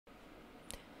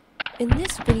In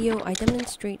this video, I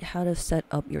demonstrate how to set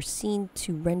up your scene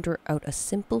to render out a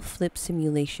simple flip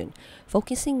simulation,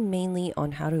 focusing mainly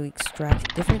on how to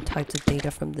extract different types of data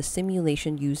from the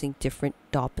simulation using different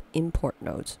DOP import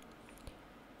nodes.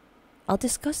 I'll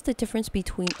discuss the difference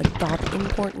between a DOP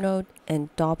import node and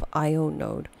DOP IO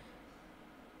node.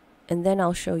 And then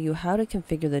I'll show you how to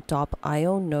configure the DOP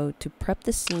IO node to prep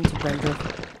the scene to render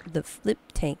the flip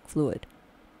tank fluid.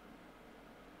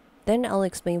 Then I'll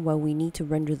explain why we need to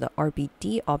render the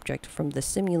RBD object from the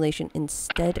simulation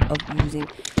instead of using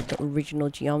the original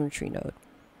geometry node.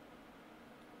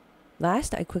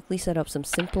 Last, I quickly set up some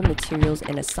simple materials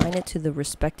and assign it to the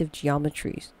respective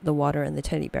geometries, the water and the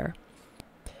teddy bear.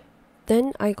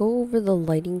 Then I go over the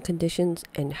lighting conditions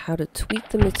and how to tweak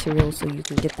the material so you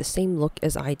can get the same look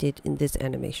as I did in this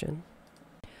animation.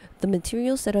 The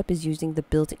material setup is using the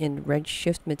built-in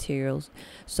Redshift materials,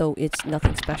 so it's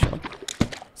nothing special.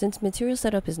 Since material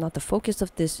setup is not the focus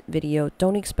of this video,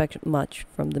 don't expect much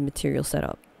from the material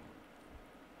setup.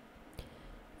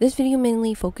 This video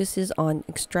mainly focuses on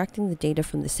extracting the data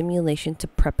from the simulation to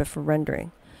prep it for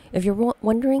rendering. If you're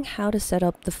wondering how to set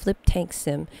up the flip tank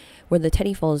sim where the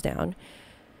teddy falls down,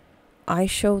 I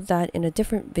showed that in a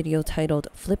different video titled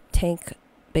Flip Tank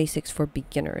Basics for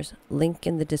Beginners, link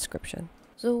in the description.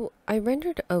 So I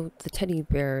rendered out the teddy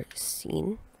bear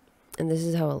scene, and this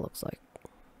is how it looks like.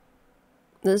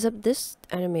 This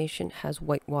animation has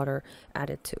whitewater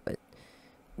added to it.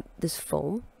 This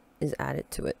foam is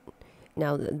added to it.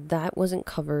 Now that wasn't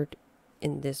covered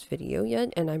in this video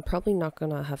yet, and I'm probably not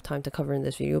gonna have time to cover in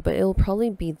this video, but it'll probably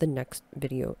be the next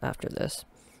video after this.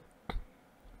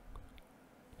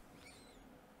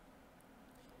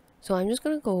 So I'm just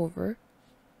gonna go over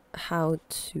how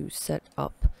to set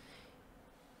up.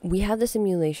 We have the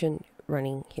simulation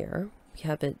running here. We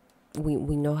have it. We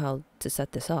know how to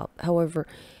set this up. However,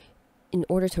 in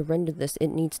order to render this, it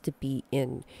needs to be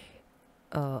in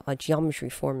a geometry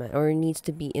format, or it needs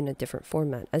to be in a different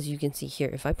format. As you can see here,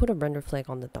 if I put a render flag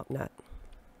on the dopnet,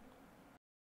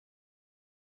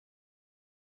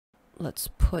 let's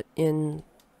put in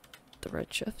the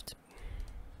Redshift.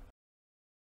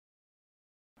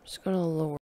 I'm just gonna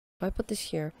lower. If I put this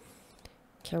here,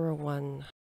 camera 1, I'm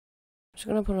just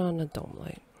gonna put it on a dome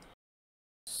light.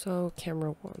 So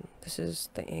camera 1, this is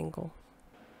the angle.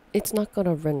 It's not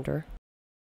gonna render.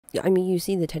 I mean, you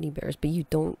see the teddy bears, but you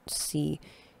don't see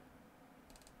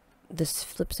this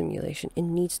flip simulation. It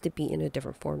needs to be in a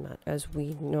different format. As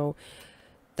we know,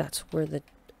 that's where the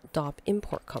DOP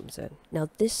import comes in. Now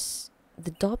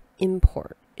the DOP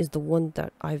import is the one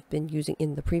that I've been using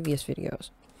in the previous videos.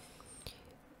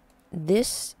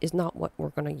 This is not what we're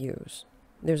gonna use.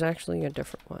 There's actually a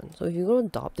different one. So if you go to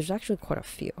DOP, there's actually quite a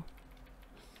few.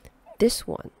 This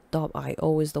one, DOP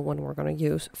IO, is the one we're going to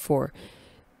use for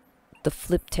the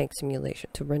flip tank simulation,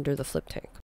 to render the flip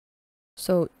tank.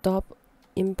 So DOP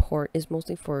import is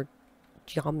mostly for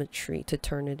geometry, to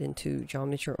turn it into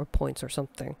geometry or points or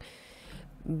something.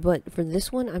 But for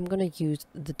this one, I'm going to use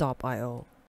the DOP IO.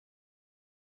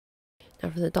 Now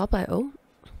for the DOP IO,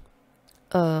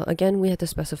 again, we have to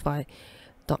specify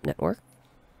DOP network.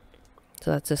 So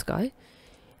that's this guy.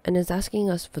 And it's asking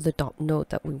us for the DOP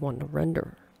node that we want to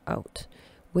render out,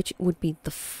 which would be the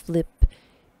flip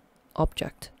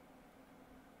object.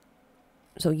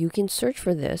 So you can search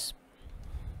for this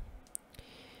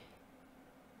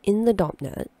in the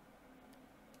dopnet,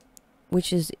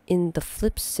 which is in the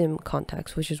flip sim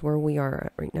context, which is where we are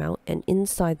at right now, and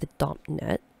inside the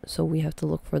dopnet. So we have to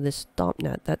look for this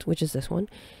dopnet, which is this one,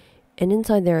 and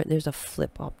inside there's a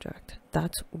flip object.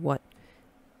 That's what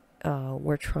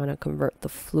we're trying to convert the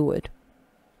fluid.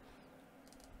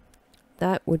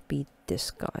 That would be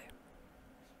this guy.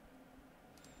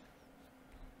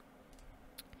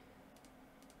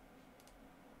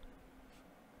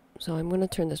 So I'm going to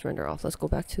turn this render off. Let's go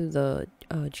back to the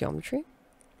geometry.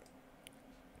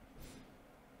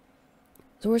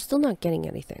 So we're still not getting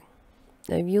anything.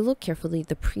 Now if you look carefully,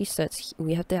 the presets,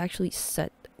 we have to actually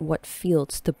set what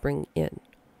fields to bring in.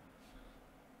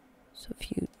 So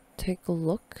if you take a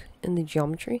look in the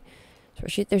geometry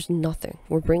spreadsheet, there's nothing.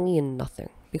 We're bringing in nothing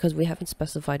because we haven't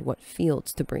specified what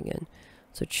fields to bring in.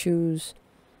 So choose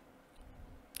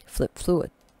flip fluid.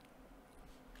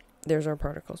 There's our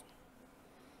particles.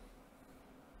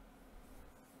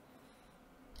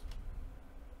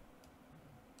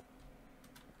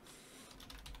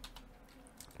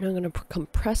 Now I'm going to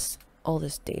compress all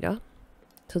this data.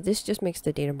 So this just makes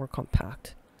the data more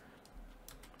compact.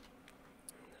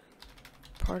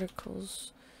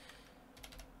 Particles,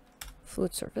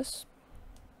 fluid surface.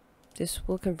 This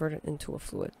will convert it into a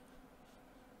fluid.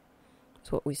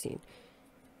 That's what we've seen.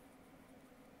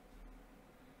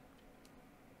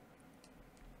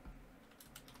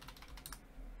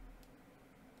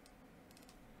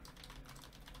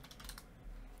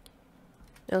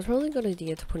 Now it's probably a good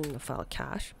idea to put in the file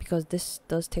cache, because this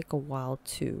does take a while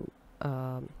to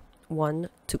one,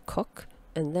 to cook,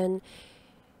 and then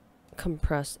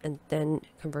compress, and then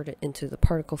convert it into the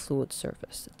particle fluid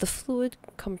surface. The fluid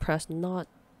compressed not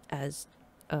as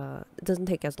it doesn't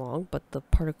take as long, but the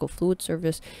particle fluid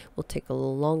surface will take a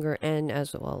little longer, and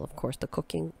as well, of course, the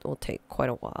cooking will take quite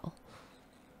a while.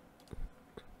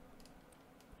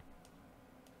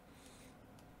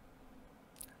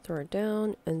 Throw it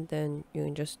down, and then you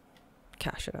can just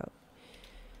cache it out.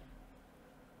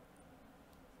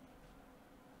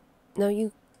 Now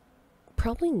you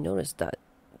probably noticed that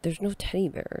there's no teddy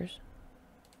bears.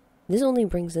 This only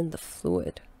brings in the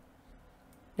fluid.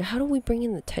 Now how do we bring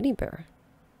in the teddy bear?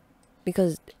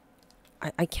 Because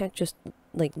I can't just,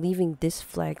 like, leaving this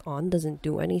flag on doesn't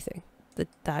do anything.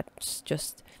 That's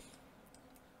just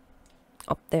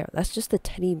up there. That's just the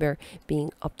teddy bear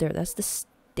being up there. That's the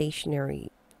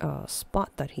stationary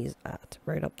spot that he's at,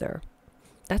 right up there.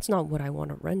 That's not what I want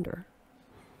to render.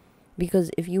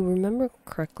 Because if you remember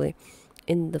correctly,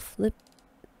 in the flip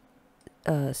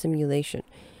simulation,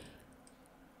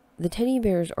 the teddy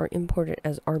bears are imported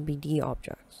as RBD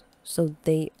objects. So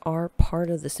they are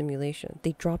part of the simulation.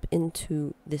 They drop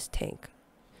into this tank.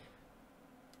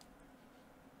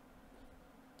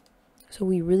 So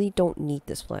we really don't need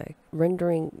this flag.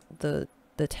 Rendering the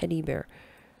teddy bear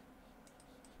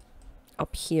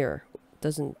up here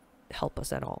doesn't help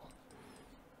us at all.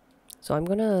 So I'm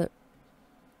gonna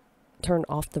turn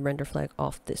off the render flag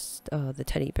off this the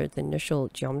teddy bear, the initial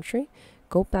geometry.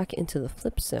 Go back into the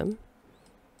flip sim.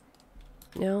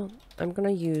 Now I'm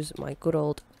gonna use my good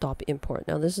old DOP import.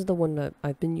 Now this is the one that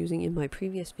I've been using in my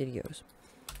previous videos.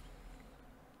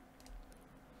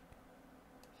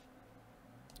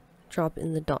 Drop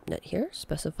in the dopnet here,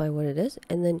 specify what it is,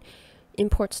 and then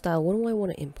import style. What do I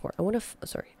want to import? I want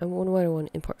to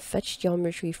import fetch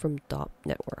geometry from DOP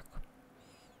network.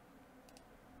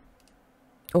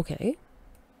 Okay,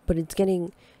 but it's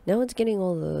getting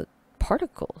all the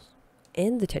particles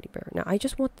and the teddy bear. Now I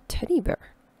just want the teddy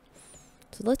bear.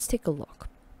 So let's take a look.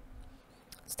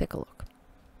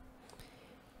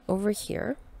 Over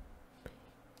here,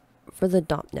 for the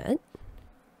dopnet,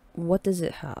 what does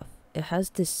it have? It has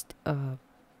this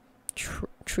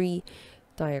tree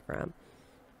diagram.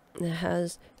 It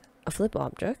has a flip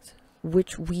object,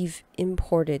 which we've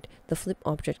imported the flip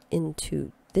object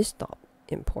into this DOP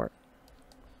import.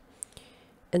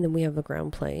 And then we have a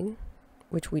ground plane,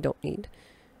 which we don't need.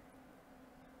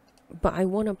 But I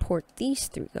want to port these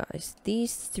three guys.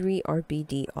 These three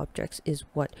RBD objects is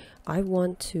what I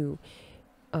want to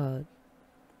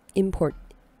import,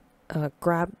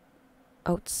 grab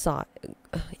outside,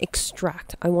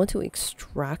 extract. I want to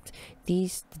extract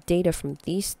these data from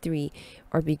these three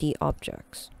RBD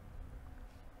objects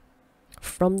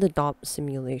from the DOP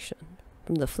simulation,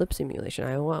 from the flip simulation.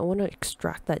 I want to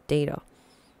extract that data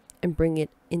and bring it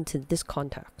into this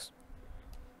context.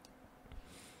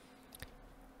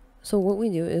 So what we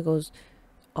do, it goes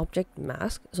object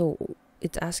mask. So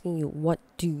it's asking you, what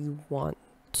do you want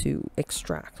to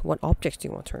extract? What objects do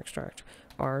you want to extract?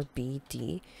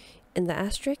 RBD. And the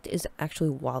asterisk is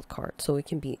actually wildcard. So it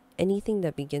can be anything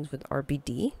that begins with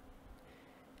RBD.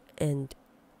 And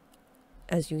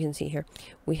as you can see here,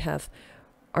 we have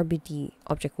RBD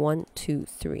object 1, 2,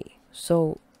 3.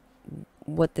 So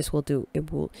what this will do,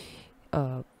 it will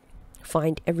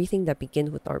find everything that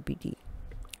begins with RBD.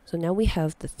 So now we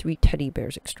have the 3 teddy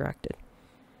bears extracted.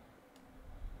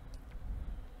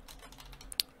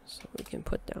 So we can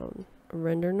put down a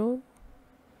render node.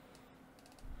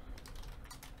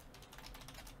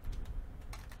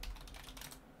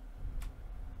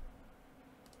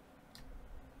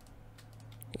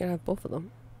 You gotta have both of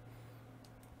them.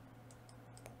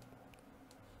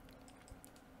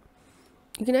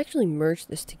 You can actually merge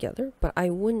this together, but I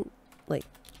wouldn't, like,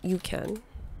 you can.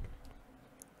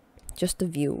 Just to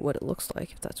view what it looks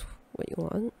like, if that's what you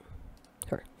want.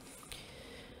 Sure.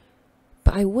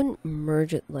 But I wouldn't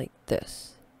merge it like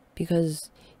this,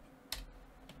 because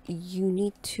you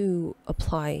need to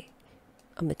apply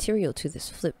a material to this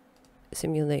flip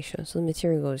simulation. So the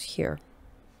material goes here.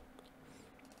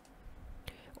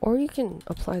 Or you can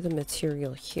apply the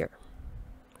material here.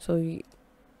 So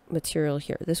material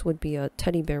here. This would be a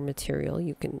teddy bear material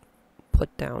you can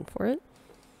put down for it.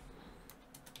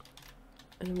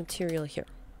 And a material here.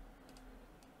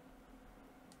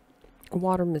 A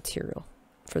water material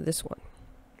for this one.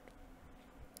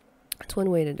 That's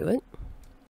one way to do it.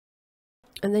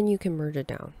 And then you can merge it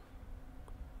down.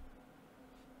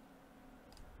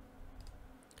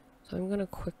 So I'm going to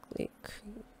quickly...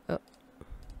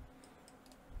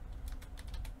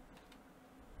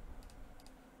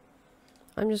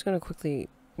 I'm just going to quickly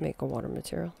make a water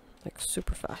material, like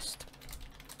super fast.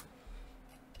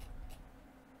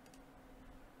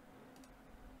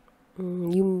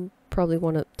 You probably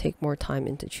want to take more time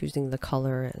into choosing the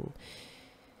color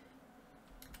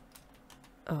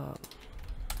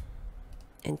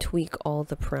and tweak all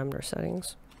the parameter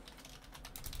settings.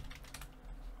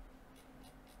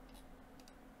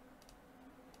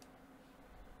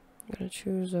 I'm gonna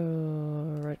choose a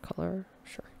red color,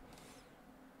 sure.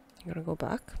 I'm gonna go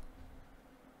back.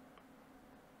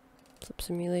 Flip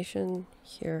simulation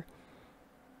here.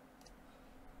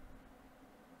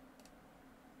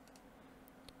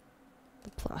 The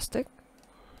plastic.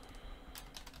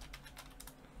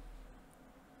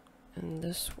 And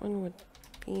this one would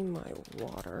be my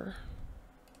water.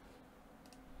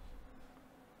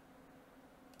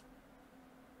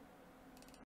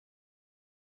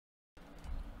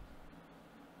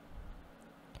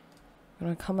 I'm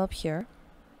gonna come up here.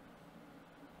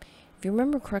 If you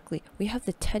remember correctly, we have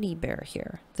the teddy bear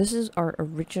here. This is our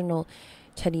original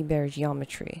teddy bear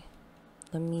geometry.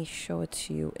 Let me show it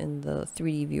to you in the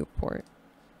 3D viewport.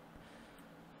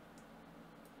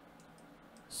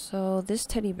 So this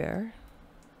teddy bear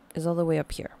is all the way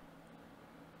up here.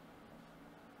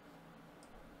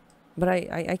 But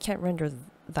I can't render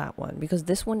that one because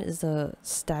this one is a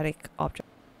static object.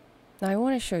 Now I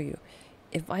want to show you.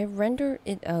 If I render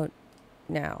it out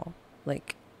now,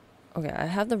 like, okay, I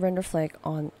have the render flag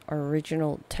on our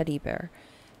original teddy bear.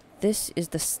 This is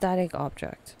the static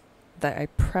object that I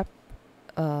prep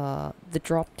the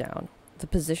drop down, the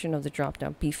position of the drop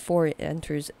down before it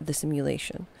enters the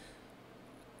simulation.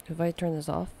 If I turn this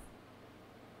off,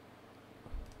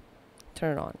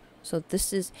 turn it on. So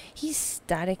this is, he's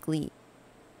statically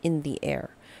in the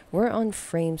air. We're on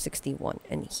frame 61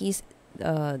 and he's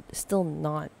still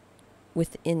not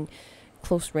within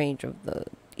close range of the,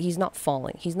 he's not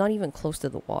falling. He's not even close to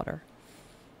the water.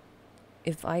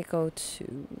 If I go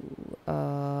to,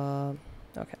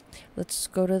 okay, let's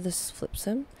go to this flip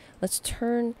sim. Let's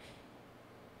go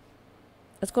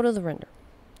to the render.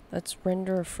 Let's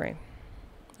render a frame.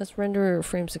 Let's render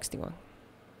frame 61.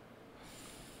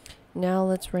 Now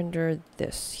let's render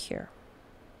this here.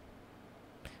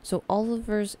 So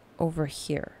Oliver's over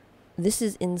here. This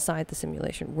is inside the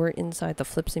simulation. We're inside the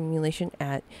flip simulation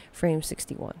at frame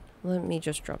 61. Let me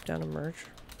just drop down a merge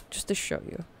just to show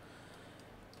you.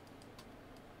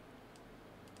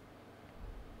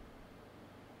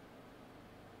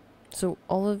 So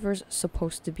Oliver's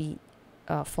supposed to be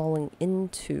falling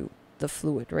into the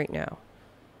fluid right now.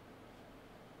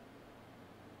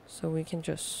 So we can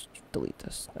just delete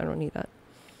this. I don't need that.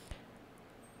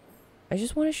 I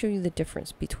just want to show you the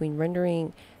difference between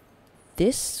rendering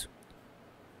this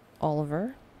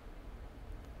Oliver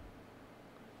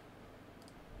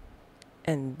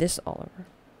and this Oliver.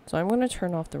 So I'm going to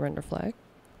turn off the render flag.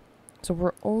 So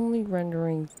we're only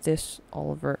rendering this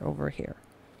Oliver over here.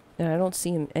 And I don't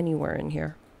see him anywhere in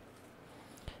here.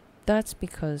 That's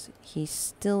because he's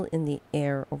still in the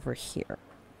air over here.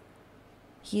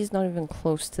 He's not even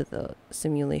close to the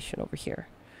simulation over here.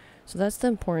 So that's the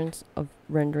importance of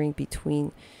rendering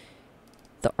between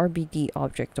the RBD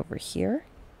object over here,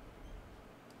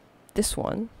 this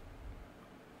one,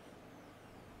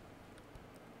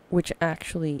 which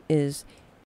actually is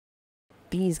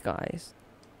these guys.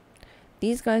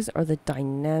 These guys are the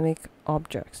dynamic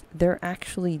objects. They're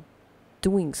actually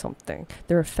doing something.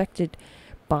 They're affected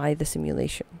by the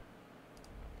simulation.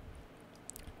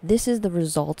 This is the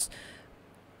results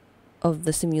of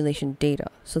the simulation data.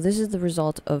 So this is the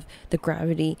result of the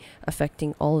gravity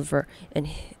affecting Oliver and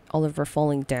Oliver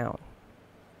falling down.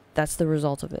 That's the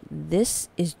result of it. This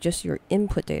is just your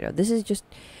input data. This is just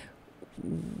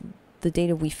the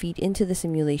data we feed into the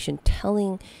simulation,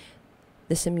 telling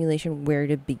the simulation where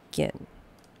to begin.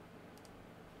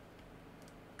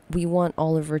 We want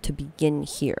Oliver to begin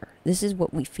here. This is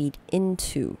what we feed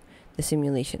into the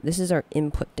simulation. This is our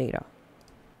input data.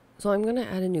 So I'm going to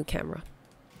add a new camera.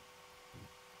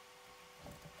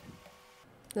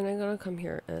 Then I'm gonna come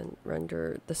here and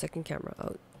render the second camera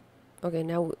out. Okay,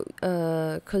 now,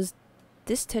 cause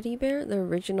this teddy bear, the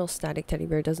original static teddy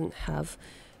bear, doesn't have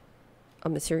a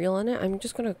material on it. I'm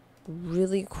just gonna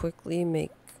really quickly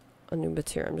make a new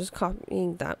material. I'm just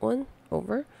copying that one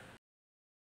over.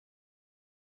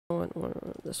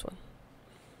 This one.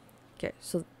 Okay,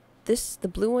 so the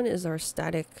blue one is our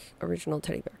static original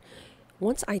teddy bear.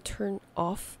 Once I turn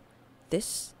off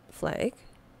this flag,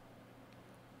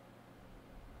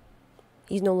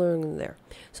 he's no longer there.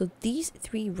 So these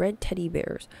three red teddy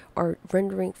bears are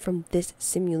rendering from this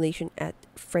simulation at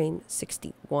frame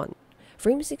 61.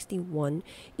 Frame 61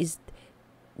 is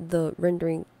the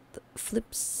rendering, the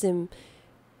flip sim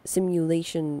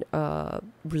simulation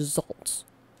results.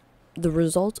 The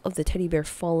results of the teddy bear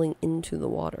falling into the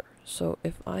water. So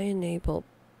if I enable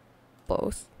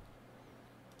both,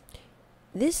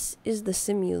 this is the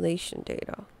simulation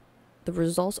data. The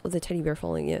results of the teddy bear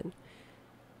falling in.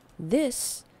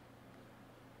 This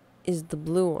is the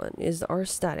blue one, is our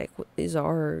static, is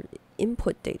our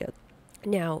input data.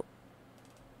 Now,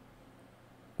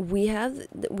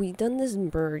 we've done this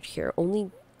merge here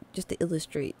only just to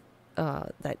illustrate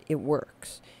that it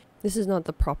works. This is not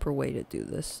the proper way to do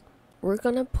this. We're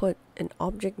gonna put an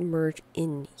object merge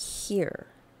in here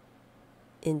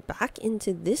and back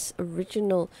into this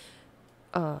original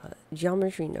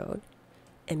geometry node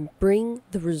and bring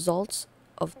the results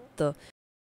of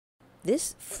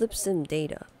this flipsim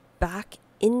data back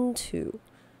into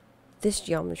this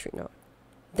geometry node.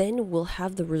 Then we'll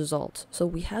have the results. So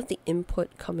we have the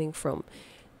input coming from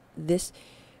this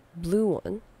blue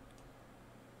one.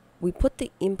 We put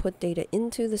the input data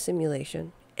into the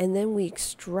simulation, and then we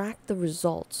extract the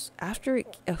results. After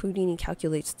Houdini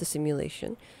calculates the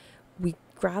simulation, we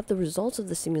grab the results of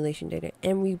the simulation data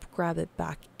and we grab it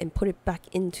back and put it back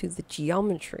into the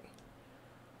geometry.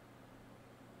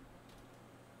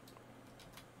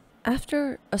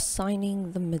 After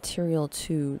assigning the material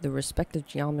to the respective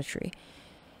geometry,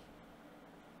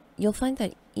 you'll find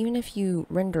that even if you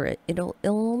render it, it'll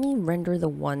only render the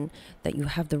one that you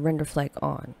have the render flag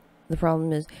on. The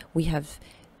problem is we have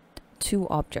two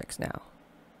objects now.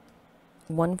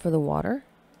 One for the water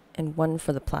and one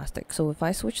for the plastic. So if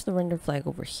I switch the render flag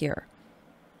over here,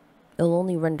 it'll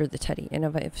only render the teddy. And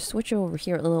if I switch it over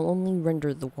here, it'll only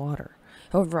render the water.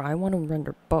 However, I want to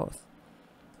render both.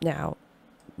 Now,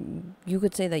 you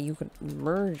could say that you could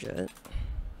merge it.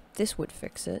 This would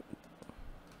fix it.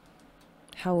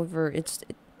 However,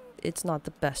 it's not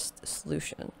the best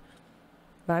solution.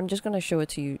 But I'm just going to show it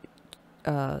to you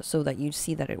so that you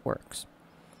see that it works.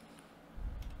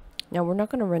 Now, we're not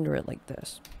going to render it like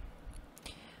this.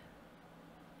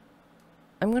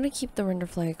 I'm going to keep the render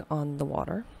flag on the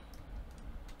water.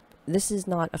 This is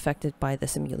not affected by the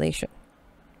simulation.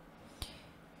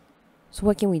 So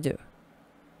what can we do?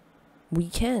 We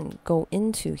can go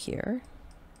into here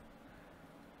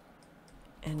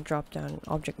and drop down an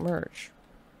object merge.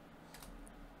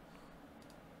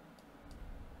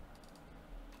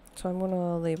 So I'm going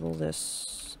to label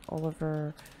this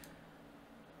Oliver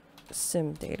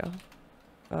sim data.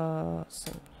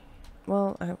 Sim.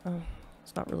 Well,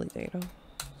 it's not really data.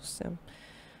 Sim.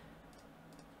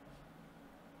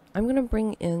 I'm going to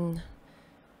bring in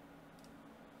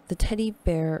the teddy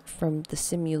bear from the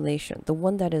simulation, the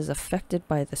one that is affected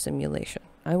by the simulation.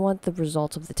 I want the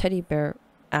results of the teddy bear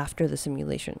after the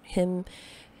simulation. Him,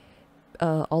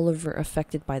 Oliver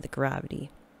affected by the gravity.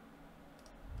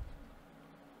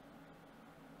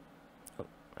 Oh,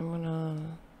 I'm gonna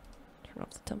turn off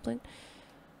the template.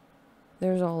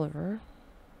 There's Oliver.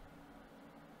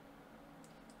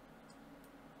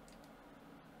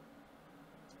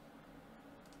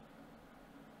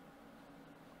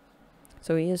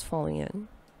 So he is falling in.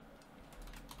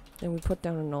 Then we put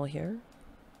down a null here.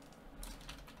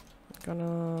 I'm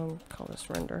gonna call this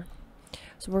render.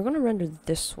 So we're gonna render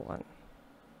this one.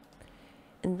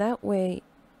 And that way,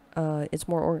 it's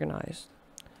more organized.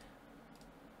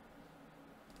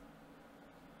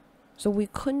 So we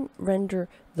couldn't render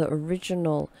the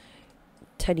original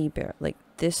teddy bear, like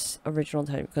this original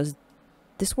teddy, because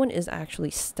this one is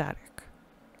actually static.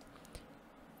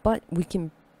 But we can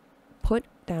put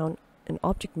down an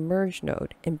object merge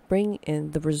node and bring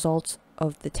in the results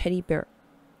of the teddy bear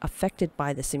affected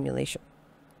by the simulation,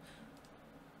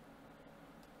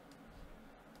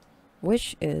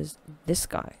 which is this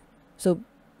guy. So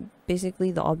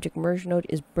basically the object merge node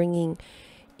is bringing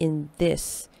in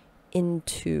this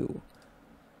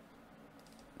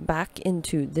back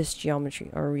into this geometry,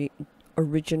 our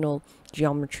original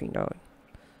geometry node.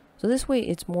 So this way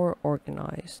it's more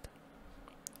organized.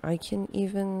 I can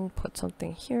even put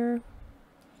something here.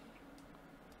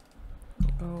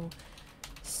 Oh,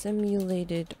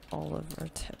 simulated Oliver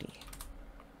teddy.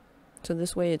 So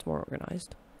this way it's more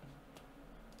organized.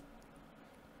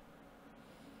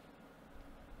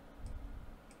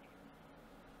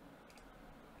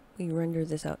 We render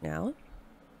this out now.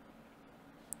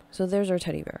 So there's our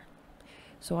teddy bear.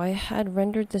 So I had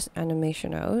rendered this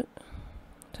animation out,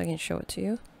 so I can show it to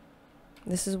you.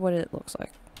 This is what it looks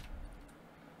like.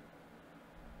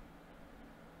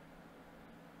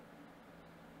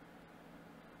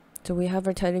 So we have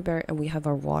our teddy bear and we have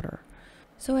our water.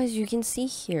 So as you can see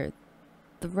here,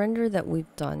 the render that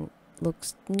we've done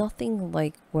looks nothing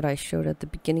like what I showed at the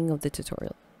beginning of the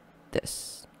tutorial.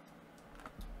 This.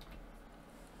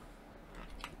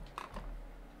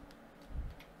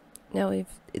 Now,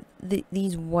 if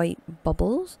these white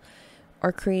bubbles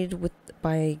are created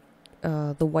by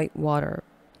the white water,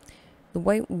 the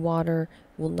white water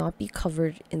will not be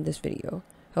covered in this video.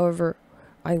 However,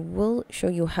 I will show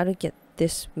you how to get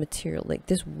this material, like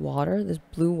this water, this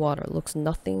blue water looks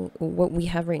nothing, what we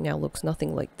have right now looks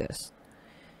nothing like this.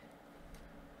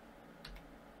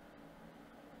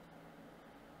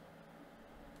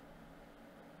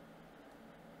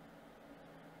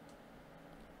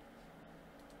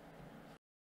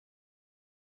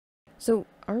 So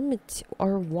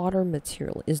our water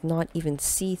material is not even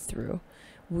see-through.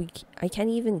 I can't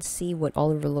even see what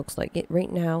Oliver looks like.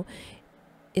 Right now,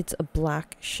 it's a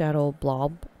black shadow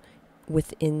blob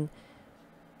within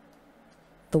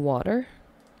the water.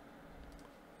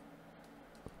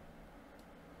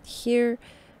 Here,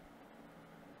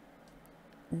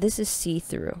 this is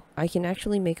see-through. I can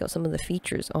actually make out some of the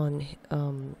features on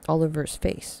Oliver's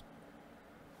face.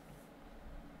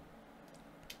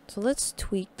 So let's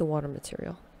tweak the water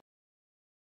material.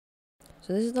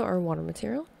 So this is our water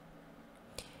material.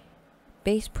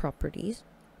 Base properties.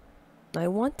 I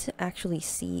want to actually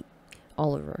see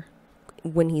Oliver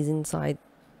when he's inside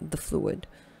the fluid.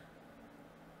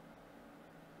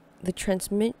 The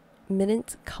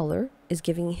transmittance color is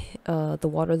giving the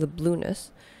water the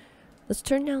blueness. Let's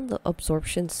turn down the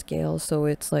absorption scale so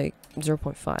it's like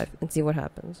 0.5 and see what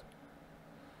happens.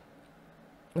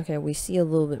 Okay, we see a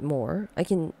little bit more. I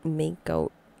can make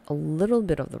out a little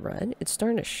bit of the red. It's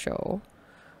starting to show.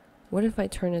 What if I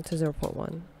turn it to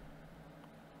 0.1?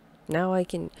 Now I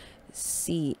can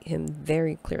see him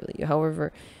very clearly.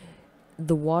 However,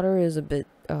 the water is a bit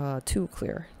too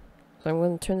clear. So I'm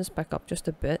going to turn this back up just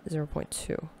a bit,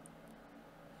 0.2.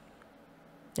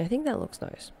 I think that looks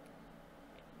nice.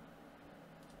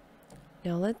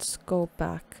 Now let's go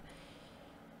back.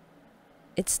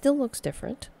 It still looks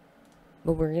different,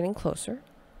 but we're getting closer.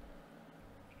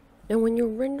 Now when you're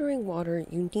rendering water,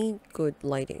 you need good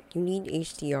lighting. You need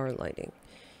HDR lighting.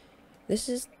 This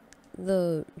is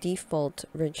the default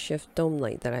Redshift dome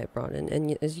light that I brought in,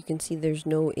 and as you can see, there's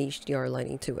no HDR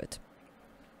lighting to it.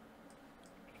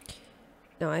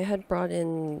 Now I had brought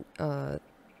in 2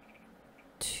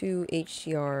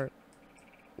 HDR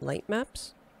light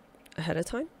maps ahead of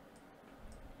time.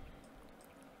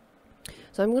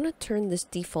 So I'm going to turn this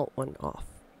default one off.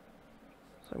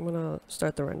 So I'm going to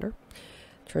start the render,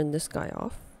 turn this guy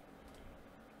off.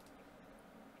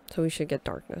 So we should get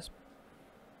darkness.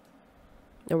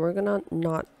 And we're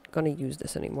not gonna use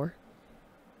this anymore.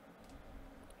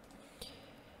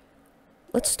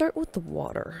 Let's start with the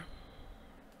water.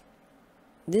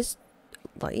 This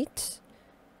light.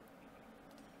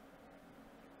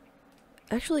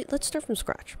 Actually, let's start from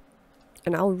scratch.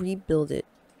 And I'll rebuild it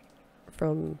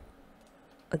from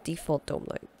a default dome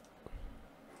light.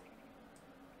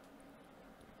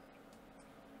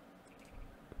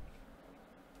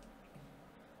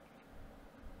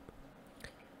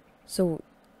 So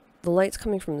the light's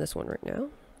coming from this one right now.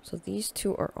 So these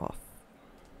two are off.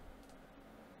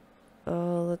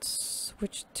 Let's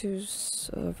switch to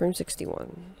frame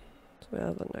 61. So we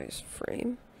have a nice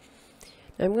frame.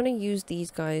 Now I'm going to use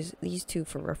these two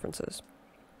for references.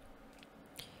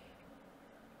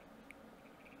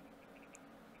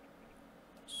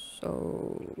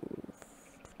 So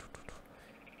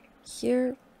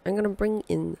here I'm going to bring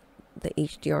in the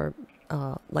HDR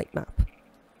light map.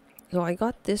 So I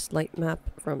got this light map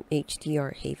from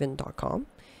hdrhaven.com.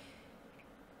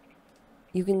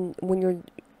 You can, when you're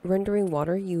rendering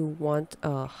water, you want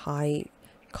a high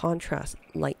contrast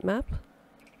light map.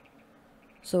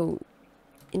 So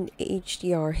in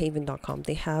hdrhaven.com,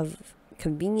 they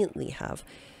conveniently have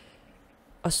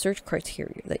a search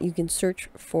criteria that you can search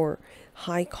for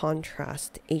high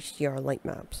contrast HDR light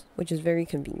maps, which is very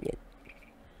convenient.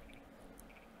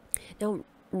 Now,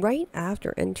 right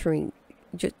after entering,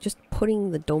 just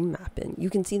putting the dome map in, you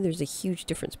can see there's a huge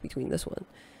difference between this one.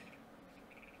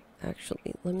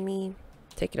 Actually, let me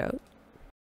take it out.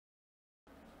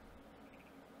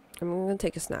 I'm going to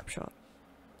take a snapshot.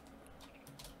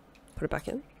 Put it back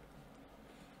in.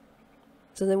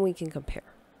 So then we can compare.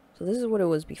 So this is what it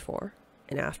was before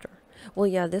and after. Well,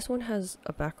 yeah, this one has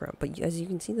a background, but as you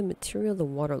can see, the material of the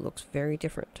water looks very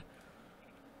different.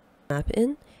 Map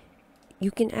in,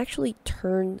 you can actually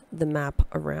turn the map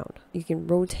around. You can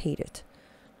rotate it.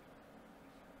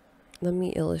 Let me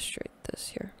illustrate this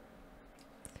here,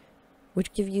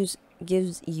 which gives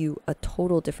you a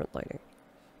total different lighting.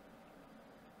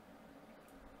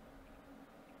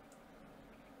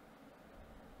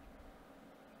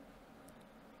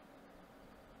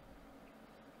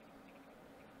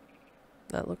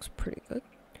 That looks pretty good.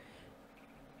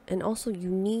 And also you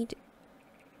need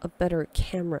a better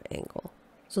camera angle.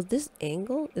 So this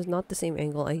angle is not the same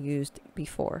angle I used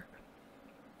before.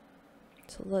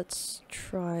 So let's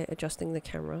try adjusting the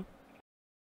camera.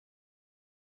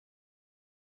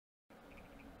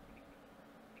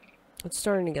 It's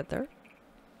starting to get there.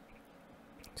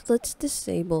 So let's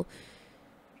disable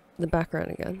the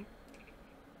background again.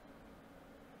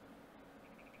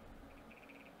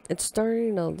 It's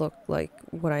starting to look like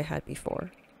what I had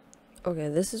before. Okay,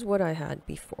 this is what I had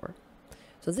before.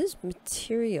 So this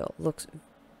material looks,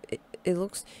 it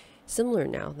looks similar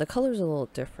now. The color's a little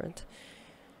different.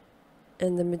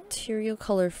 And the material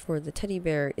color for the teddy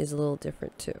bear is a little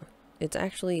different too. It's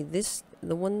actually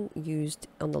the one used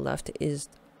on the left is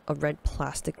a red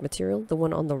plastic material. The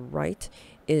one on the right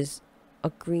is a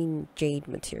green jade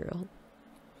material.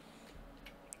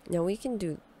 Now we can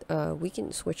do, we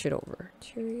can switch it over.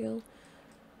 Material.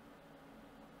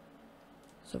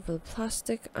 So for the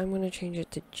plastic, I'm going to change it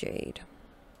to jade.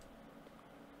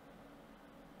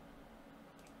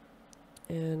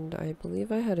 And I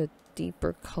believe I had a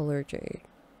deeper color jade.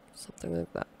 Something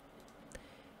like that.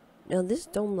 Now this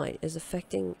dome light is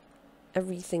affecting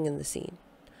everything in the scene.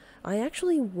 I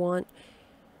actually want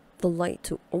the light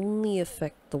to only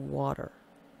affect the water.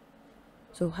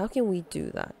 So how can we do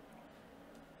that?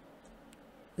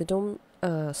 The dome,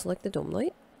 select the dome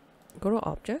light, go to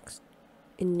objects,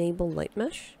 enable light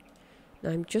mesh. Now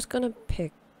I'm just gonna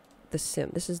pick the sim.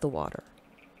 This is the water.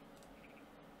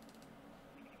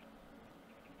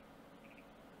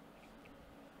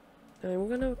 And I'm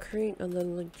gonna create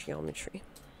another geometry.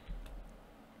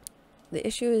 The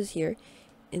issue is here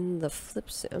in the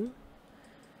flip sim,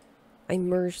 I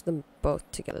merged them both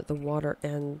together, the water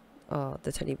and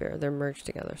the teddy bear. They're merged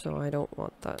together, so I don't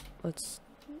want that. Let's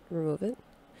remove it.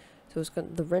 So it's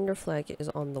got the render flag is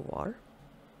on the water.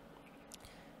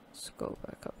 Let's go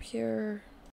back up here.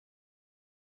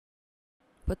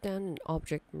 Put down an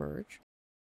object merge.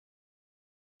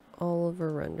 All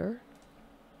over render.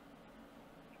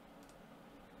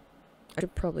 I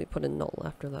should probably put a null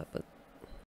after that, but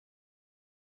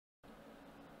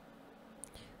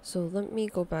so let me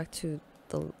go back to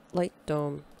the light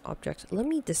dome objects. Let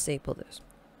me disable this.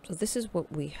 So this is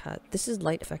what we had. This is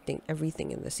light affecting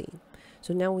everything in the scene.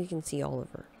 So now we can see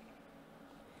Oliver.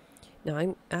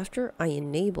 Now after I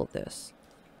enable this,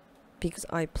 because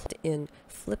I put in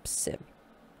flip sim.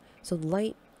 So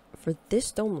light for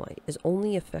this dome light is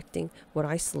only affecting what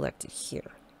I selected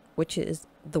here, which is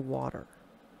the water.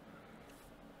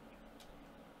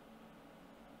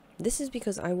 This is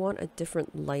because I want a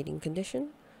different lighting condition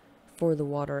for the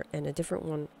water and a different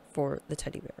one for the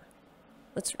teddy bear.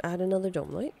 Let's add another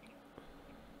dome light.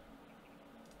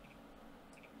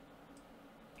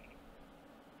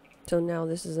 So now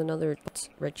this is another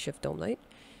Redshift dome light.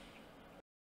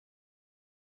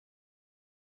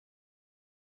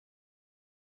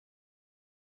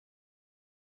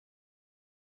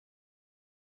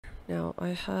 Now I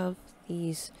have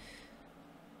these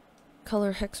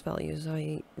color hex values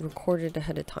I recorded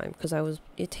ahead of time because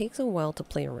it takes a while to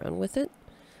play around with it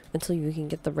until you can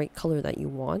get the right color that you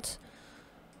want.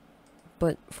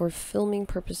 But for filming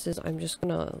purposes, I'm just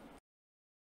gonna,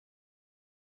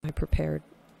 I prepared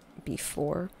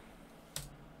before.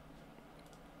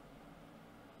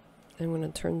 I'm gonna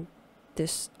turn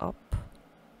this up.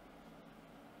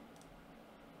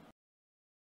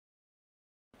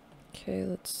 Okay,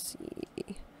 let's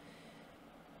see.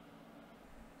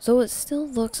 So it still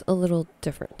looks a little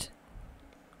different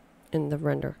in the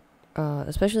render,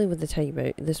 especially with the teddy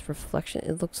bear. This reflection,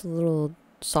 it looks a little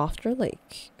softer,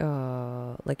 like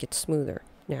it's smoother.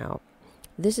 Now,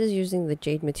 this is using the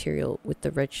jade material with the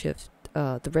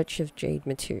Redshift jade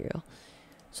material.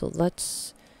 So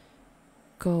let's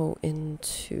go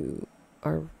into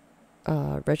our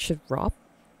Redshift ROP,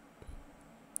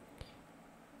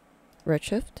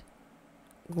 Redshift,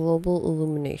 Global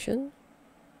Illumination.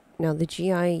 Now the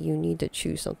GI, you need to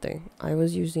choose something. I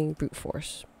was using brute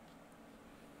force.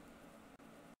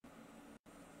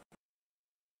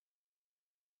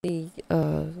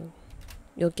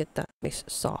 You'll get that nice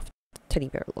soft teddy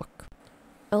bear look.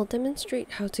 I'll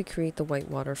demonstrate how to create the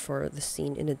whitewater for the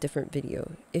scene in a different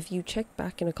video. If you check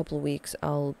back in a couple of weeks,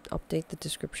 I'll update the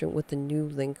description with the new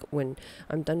link when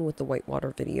I'm done with the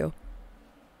whitewater video.